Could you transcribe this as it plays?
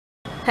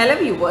Hello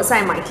viewers, I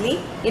am Maithili.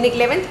 In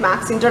 11th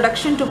Maths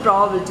Introduction to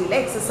Probability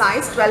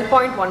exercise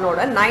 12.1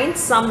 oda 9th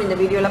sum in the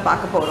video la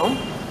paaka porom.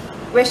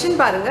 Question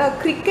parunga, a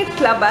cricket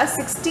club has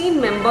 16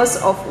 members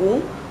of whom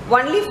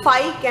only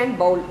 5 can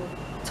bowl.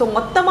 So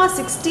mottama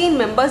 16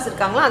 members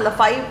irukanga and the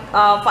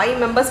 5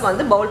 members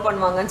vandu bowl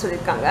பண்ணுவாங்க ன்னு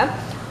சொல்லிருக்காங்க.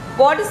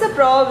 What is the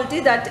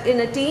probability that in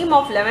a team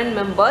of 11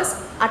 members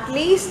at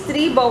least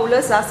 3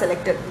 bowlers are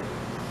selected?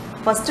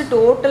 First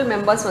total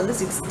members vandu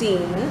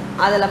 16,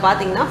 adala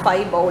pathina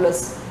 5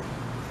 bowlers.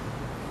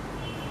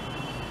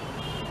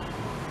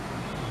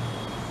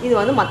 இது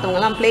வந்து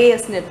மற்றவங்கலாம்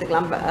பிளேயர்ஸ்னு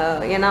எடுத்துக்கலாம்.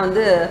 ஏன்னா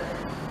வந்து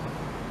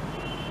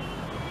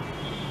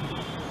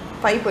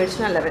 5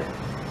 போயிடுச்சுன்னா 11.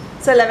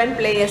 So 11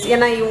 players.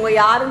 ஏன்னா இவங்க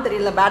யாருன்னு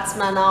தெரியல,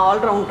 பேட்ஸ்மேனா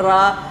ஆல்ரவுண்டரா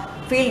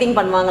ஃபீல்டிங்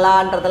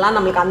பண்ணுவாங்களான்றதெல்லாம்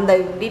நம்மளுக்கு அந்த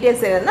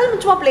டீட்டெயில்ஸ் இருந்தால்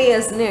சும்மா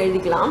பிளேயர்ஸ்னு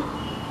எழுதிக்கலாம்.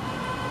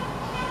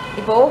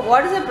 இப்போது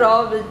what is the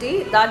probability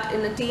that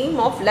in a team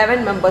of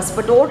 11 members.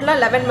 இப்போ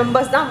டோட்டலாக 11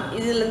 மெம்பர்ஸ் தான்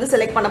இதுலேருந்து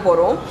செலக்ட் பண்ண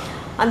போகிறோம்.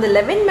 அந்த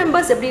 11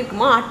 மெம்பர்ஸ் எப்படி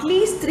இருக்குமா,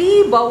 at least 3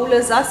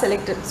 bowlers are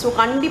selected. So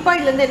கண்டிப்பாக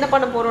இதுலேருந்து என்ன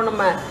பண்ண போகிறோம்,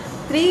 நம்ம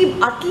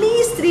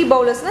அட்லீஸ்ட் 3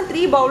 பவுலர்ஸ்னால்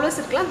 3 பவுலர்ஸ்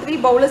இருக்கலாம், 3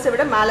 பவுலர்ஸை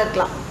விட மேலே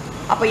இருக்கலாம்.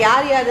 அப்போ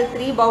யார்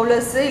 3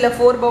 பவுலர்ஸு இல்லை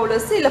 4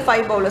 பவுலர்ஸு இல்லை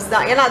 5 பவுலர்ஸ்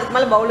தான். ஏன்னா அதுக்கு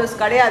மேலே பவுலர்ஸ்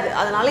கிடையாது.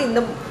 அதனால்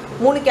இந்த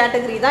 3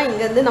 கேட்டகரி தான்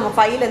இங்கேருந்து நம்ம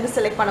 5லேருந்து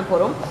செலக்ட் பண்ண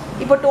போகிறோம்.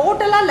 இப்போ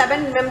டோட்டலாக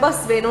 11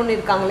 மெம்பர்ஸ் வேணும்னு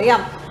இருக்காங்க இல்லையா.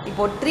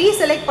 இப்போது 3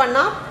 செலக்ட்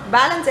பண்ணால்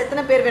பேலன்ஸ்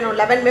எத்தனை பேர் வேணும்,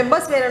 11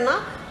 மெம்பர்ஸ் வேணும்னா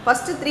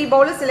ஃபஸ்ட்டு 3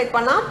 பவுலர்ஸ் செலக்ட்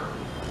பண்ணால்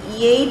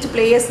 8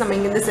 பிளேயர்ஸ் நம்ம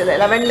இங்கேருந்து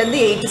 11லேருந்து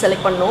 8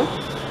 செலக்ட் பண்ணோம்.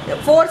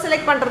 4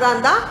 செலக்ட் பண்ணுறதா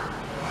இருந்தால்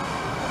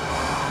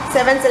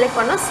 7 செலக்ட்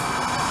பண்ணோம்.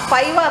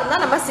 5ஆக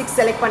இருந்தால் நம்ம 6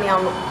 செலக்ட் பண்ணி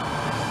ஆகணும்.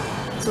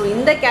 ஸோ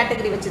இந்த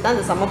கேட்டகரி வச்சு தான்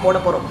இந்த சம்மை போட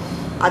போகிறோம்.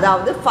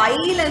 அதாவது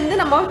 5லேருந்து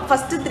நம்ம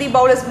ஃபஸ்ட்டு 3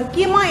 பவுலர்ஸ்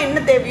முக்கியமாக என்ன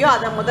தேவையோ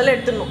அதை முதல்ல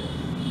எடுத்துடணும்.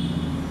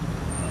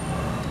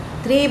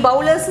 3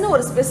 பவுலர்ஸ்னு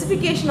ஒரு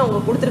ஸ்பெசிஃபிகேஷன்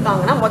அவங்க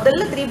கொடுத்துருக்காங்கன்னா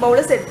முதல்ல 3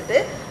 பவுலர்ஸ் எடுத்துகிட்டு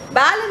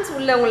பேலன்ஸ்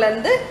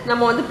உள்ளவங்கலேருந்து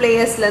நம்ம வந்து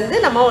பிளேயர்ஸ்லேருந்து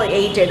நம்ம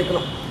 8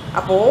 எடுக்கணும்.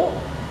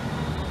 அப்போது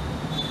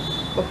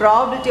இப்போ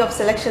ப்ராபபிலிட்டி ஆஃப்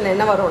செலெக்ஷன்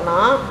என்ன வரும்னா,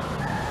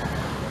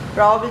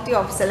 ப்ராபபிலிட்டி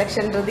ஆஃப்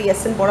செலெக்ஷன்றது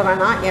எஸ்ன்னு போட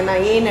வேணாம், ஏன்னா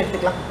ஏன்னு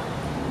எடுத்துக்கலாம்.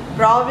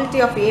 ப்ராபபிலிட்டி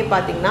ஆஃப் ஏ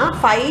பார்த்திங்கன்னா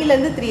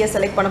 5லேருந்து 3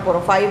 செலக்ட் பண்ண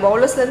போகிறோம். 5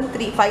 பவுலர்ஸ்லேருந்து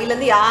 3,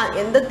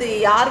 5லேருந்து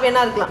யார்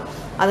வேணால் இருக்கலாம்.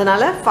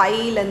 அதனால்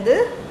 5லேருந்து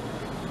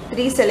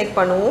 3 செலக்ட்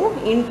பண்ணுவோம்.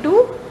 இன்ட்டு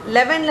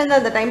 11லேருந்து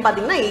அந்த டைம்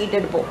பார்த்திங்கன்னா 8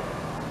 எடுப்போம்.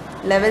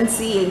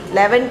 11C8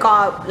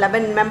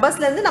 11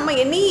 மெம்பர்ஸ்லேருந்து நம்ம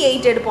எனி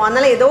 8 எடுப்போம்.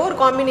 அதனால் ஏதோ ஒரு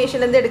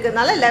காம்பினேஷன்லேருந்து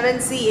எடுக்கிறதுனால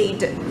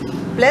 11C8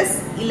 ப்ளஸ்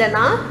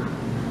இல்லைனா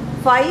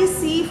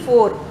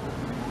 5C4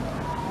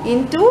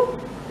 into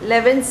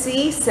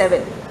 11C7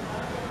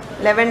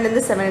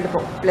 11லேருந்து 7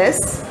 எடுப்போம்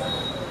ப்ளஸ்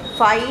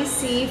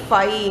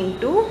 5C5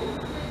 into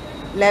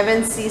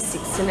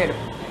 11C6ன்னு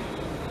எடுப்போம்.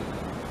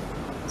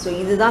 ஸோ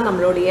இதுதான்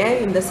நம்மளுடைய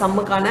இந்த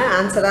சம்முக்கான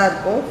ஆன்சராக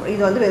இருக்கும்.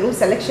 இது வந்து வெறும்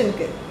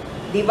செலெக்ஷனுக்கு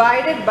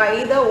டிவைடட் பை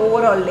த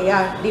ஓவரால் இல்லையா.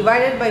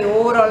 டிவைடட் பை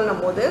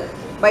ஓவரால்னும் போது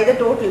பை த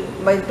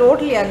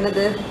டோட்டல்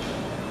என்னது,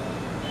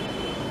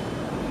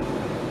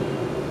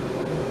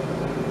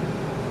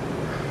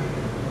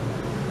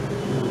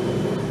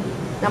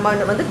 நம்ம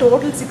வந்து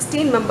டோட்டல்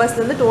 16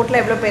 மெம்பர்ஸ்லேருந்து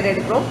டோட்டலாக எவ்வளோ பேர்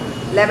எடுக்கிறோம்,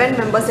 11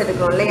 மெம்பர்ஸ்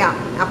எடுக்கிறோம் இல்லையா.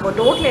 அப்போ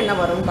டோட்டல் என்ன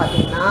வரும்னு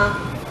பார்த்தீங்கன்னா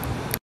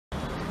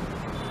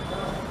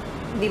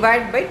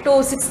டிவைட் பை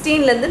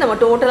 16லேருந்து நம்ம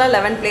டோட்டலாக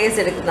 11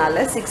 பிளேயர்ஸ் எடுக்கிறதுனால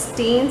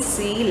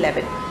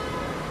 16C11.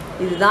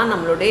 இதுதான்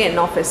நம்மளுடைய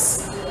NS.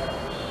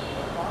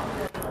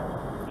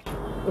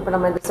 இப்போ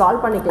நம்ம இதை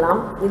சால்வ் பண்ணிக்கலாம்.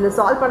 இதில்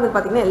சால்வ் பண்ணுறது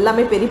பார்த்திங்கன்னா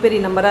எல்லாமே பெரிய பெரிய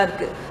நம்பராக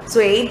இருக்குது. ஸோ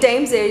 8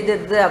 டைம்ஸ்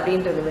எழுதுறது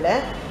அப்படின்றத விட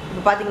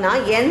இப்போ பார்த்திங்கன்னா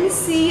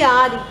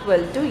NCR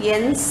ஈக்குவல் டு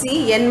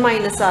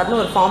NCN-Rன்னு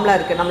ஒரு ஃபார்முலா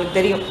இருக்குது, நம்மளுக்கு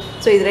தெரியும்.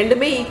 ஸோ இது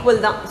ரெண்டுமே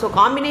ஈக்குவல் தான். ஸோ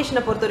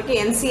காம்பினேஷனை பொறுத்த வரைக்கும்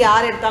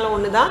NCR எடுத்தாலும்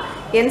ஒன்று தான்,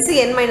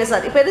 NCN-R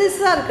இப்போ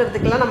பெருசாக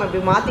இருக்கிறதுக்கெல்லாம் நம்ம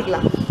இப்படி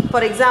மாற்றிக்கலாம்.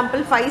 ஃபார்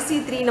எக்ஸாம்பிள்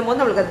 5C3 போது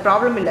நம்மளுக்கு அது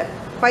ப்ராப்ளம் இல்லை.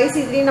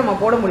 5C3 நம்ம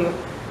போட முடியும்.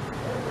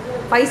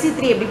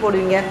 5C3 எப்படி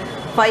போடுவீங்க,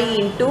 5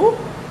 into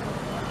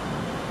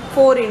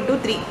 4 into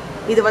 3.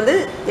 இது வந்து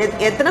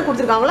எத்தனை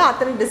கொடுத்துருக்காங்களோ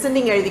அத்தனை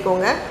டிசெண்டிங்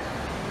எழுதிக்கோங்க.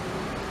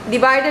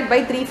 Divided by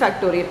 3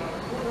 factorial.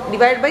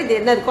 Divide by இது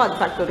என்ன இருக்கோ அது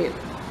ஃபேக்டோரியல்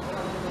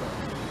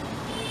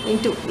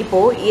இன்ட்டு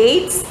இப்போது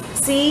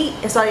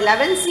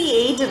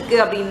 11C8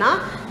 இருக்குது அப்படின்னா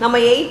நம்ம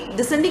 8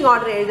 டிசெண்டிங்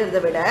ஆர்டர்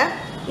எழுதுறதை விட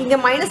இங்கே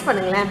மைனஸ்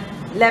பண்ணுங்களேன்.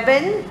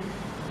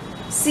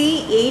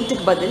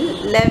 11C8க்கு பதில்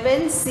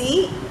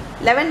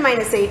 11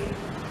 minus 8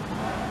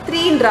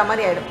 3ன்ற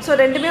மாதிரி ஆகிடும். ஸோ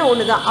ரெண்டுமே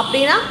ஒன்று தான்.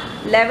 அப்படின்னா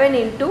 11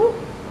 into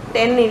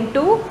 10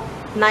 into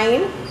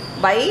 9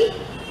 by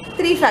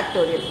 3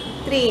 factorial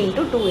 3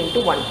 into 2 into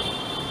 1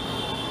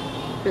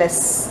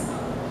 plus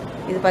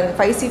இது பாருங்கள்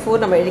 5C4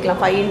 நம்ம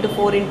எழுதிக்கலாம். 5 into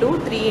 4 into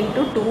 3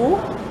 into 2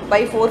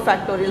 by 4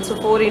 factorial. So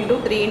 4 into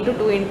 3 into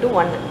 2 into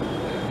 1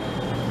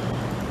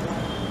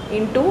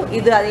 into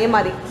இது அதே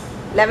மாதிரி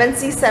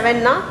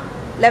 11C7னா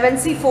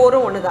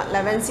 11C4ம் ஒன்று தான்.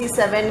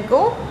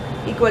 11C7க்கும்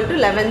ஈக்குவல் டு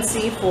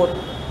 11C4.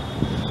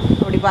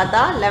 அப்படி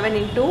பார்த்தா 11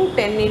 into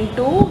 10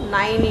 into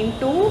 9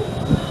 into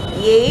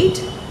 8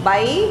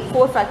 by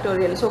 4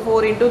 factorial. So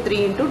 4 into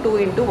 3 into 2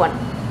 into 1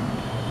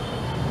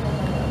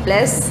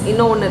 plus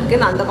இன்னும் ஒன்று இருக்குது,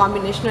 நான் அந்த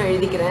காம்பினேஷனும்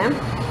எழுதிக்கிறேன்.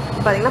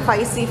 பார்த்தீங்கன்னா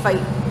 5C5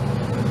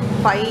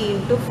 5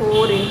 into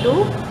 4 into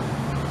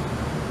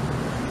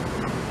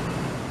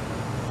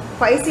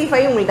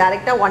 5C5 உங்களுக்கு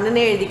டேரெக்டாக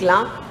 1ன்னே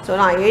எழுதிக்கலாம். ஸோ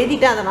நான்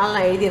எழுதிட்டேன், அதனால்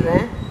நான்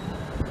எழுதிடுறேன்.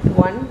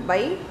 1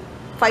 by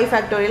 5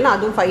 ஃபேக்டோரியல்னா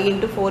அதுவும் 5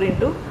 into 4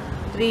 into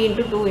 3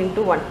 into 2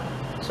 into 1.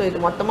 So இது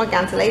மொத்தமாக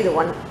கேன்சல் ஆகி இது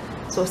 1.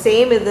 ஸோ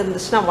சேம் இது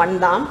இருந்துச்சுன்னா 1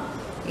 தான்.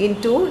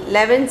 Into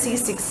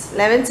 11C6.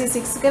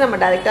 11C6க்கு நம்ம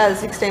டேரெக்டாக அது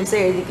 6 டைம்ஸே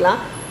எழுதிக்கலாம்.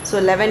 So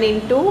 11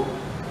 into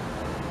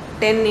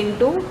 10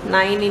 into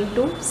 9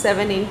 into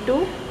 7 into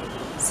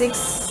 6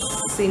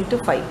 into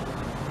 5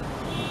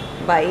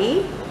 by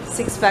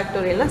 6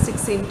 factorial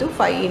 6 into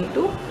 5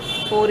 into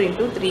 4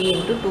 into 3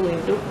 into 2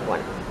 into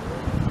 1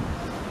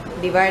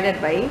 divided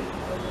by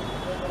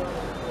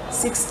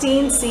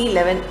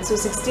 16C11. So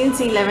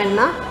 16C11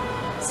 na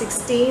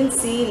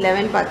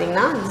 16C11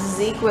 பார்த்தீங்கன்னா this is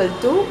equal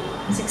to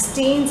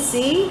 16C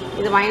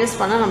இது மைனஸ்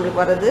பண்ணால்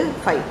நம்மளுக்கு வர்றது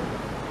 5.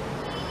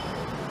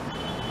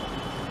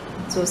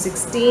 So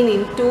 16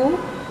 into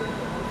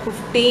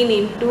 15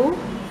 into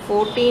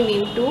 14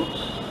 into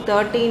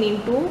 13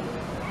 into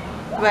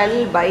 12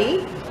 by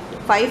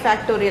 5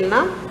 factorial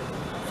na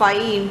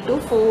 5 into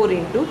 4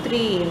 into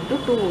 3 into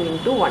 2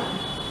 into 1.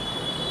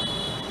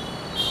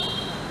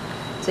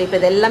 So இப்போ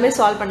இதெல்லாமே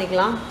solve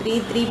பண்ணிக்கலாம்.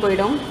 3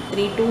 போயிடும்,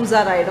 3 2s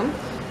are ஆகிடும்.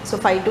 So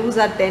 5 2s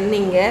are 10.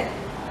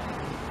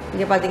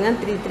 இங்கே பார்த்தீங்கன்னா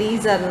 3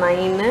 3s are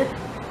 9,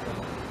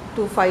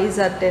 2 5s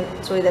are 10.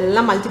 So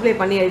இதெல்லாம் மல்டிப்ளை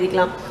பண்ணி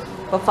எழுதிக்கலாம்.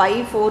 இப்போ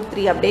 5 4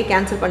 3 அப்படியே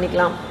கேன்சல்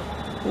பண்ணிக்கலாம்.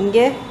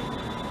 இங்கே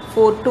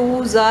 4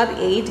 2s are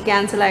 8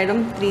 கேன்சல்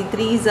ஆகிடும், 3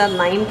 3s are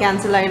 9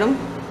 கேன்சல் ஆகிடும்.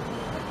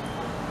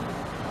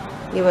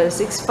 இங்கே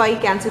 6 5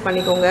 கேன்சல்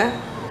பண்ணிக்கோங்க.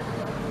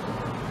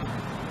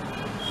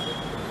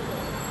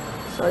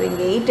 சாரி,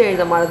 இங்கே 8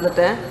 எழுத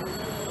மறந்துட்டேன்.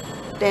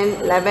 10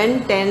 11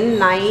 10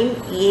 9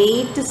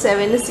 8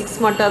 7 6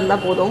 மட்டும்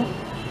இருந்தால் போதும்.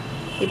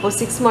 இப்போது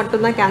 6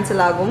 மட்டும் தான்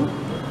கேன்சல் ஆகும்.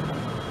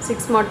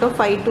 6 மட்டும்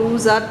 5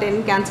 2s are 10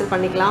 கேன்சல்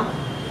பண்ணிக்கலாம்.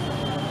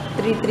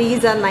 3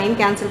 3s are 9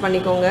 கேன்சல்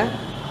பண்ணிக்கோங்க.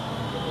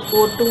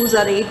 4 2s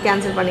are 8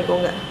 கேன்சல்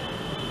பண்ணிக்கோங்க.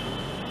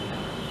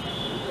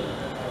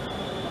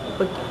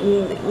 இப்போ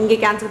இங்கே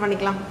கேன்சல்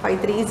பண்ணிக்கலாம். 5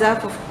 3s are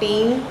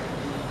 15,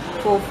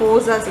 4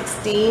 4s are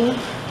 16,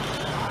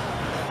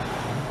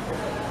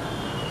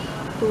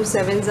 2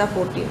 7s are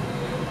 14.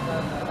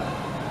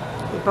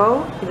 இப்போ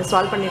இதை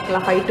சால்வ்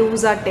பண்ணிக்கலாம். 5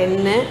 2s are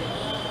 10,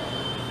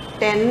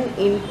 10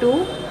 into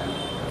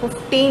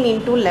 15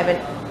 into 11,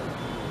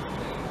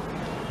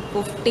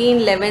 15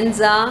 11s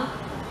are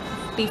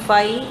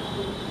 55,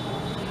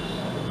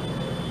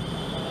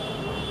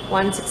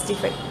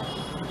 165,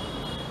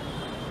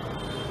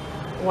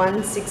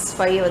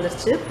 165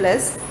 வந்துருச்சு.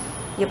 ப்ளஸ்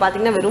இங்கே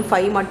பார்த்தீங்கன்னா வெறும்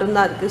 5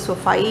 மட்டும்தான் இருக்குது. ஸோ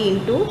 5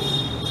 into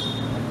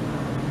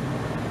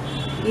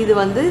இது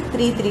வந்து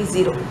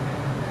 330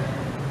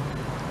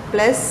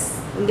 ப்ளஸ்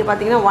இங்கே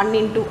பார்த்தீங்கன்னா 1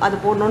 into அது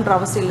போடணுன்ற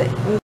அவசியம் இல்லை.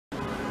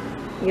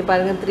 இங்கே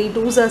பாருங்கள் 3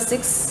 2s are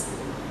 6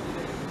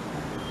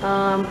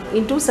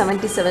 into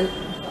 77,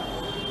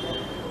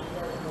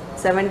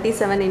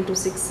 77 into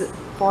 6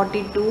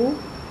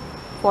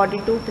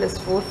 42 plus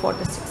 4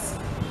 46.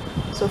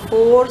 So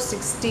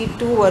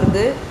 462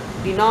 வருது.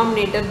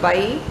 டினாமினேட்டர் பை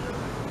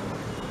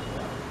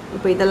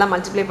இப்போ இதெல்லாம்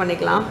மல்டிப்ளை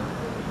பண்ணிக்கலாம்.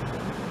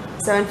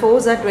 7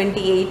 4s are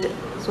 28.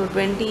 So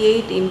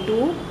 28 into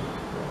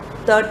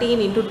 13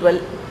 into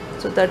 12.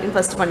 So 13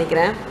 first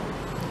பண்ணிக்கிறேன்.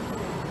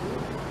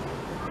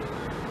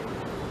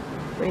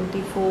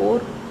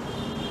 24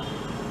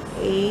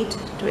 8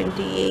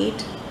 28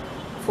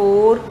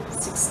 4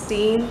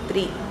 16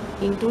 3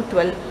 into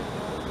 12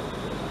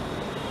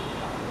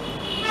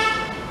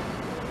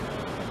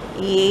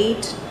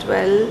 8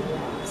 12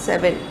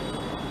 7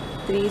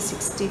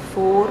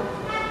 364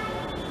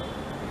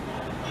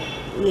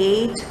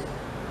 8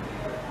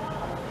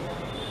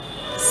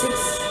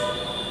 6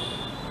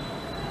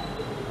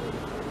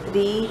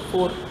 3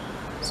 4.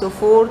 ஸோ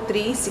 4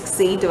 3 6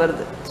 8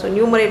 வருது. ஸோ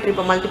நியூமரேட்டர்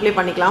இப்போ மல்டிப்ளை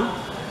பண்ணிக்கலாம்.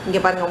 இங்கே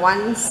பாருங்கள்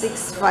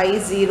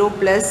 1650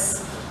 plus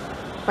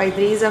 5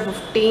 3s are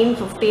 15,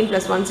 15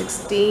 plus 1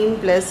 16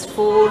 plus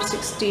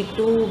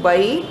 462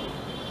 by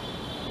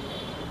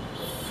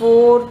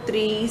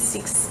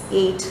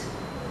 4368.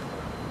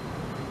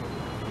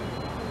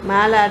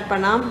 மேலே ஆட்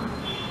பண்ணால்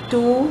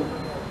 2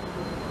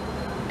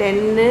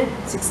 10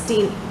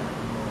 16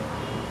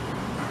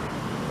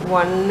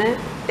 1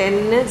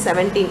 10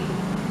 17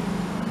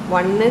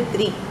 1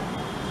 3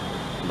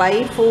 by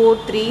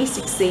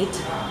 4368.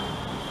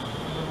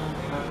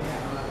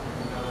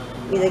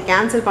 இதை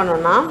கேன்சல்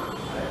பண்ணோன்னா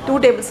 2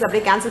 டேபிள்ஸில்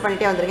அப்படியே கேன்சல்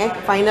பண்ணிகிட்டே வந்துருங்க.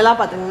 ஃபைனலாக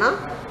பார்த்தீங்கன்னா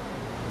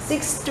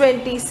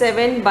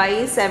 627 by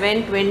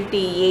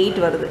 728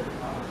 வருது.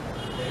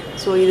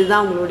 ஸோ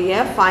இதுதான் உங்களுடைய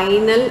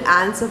final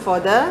answer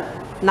for the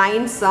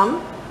 9th some.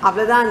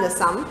 அவ்வளோதான் இந்த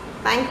சம்.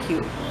 தேங்க்யூ.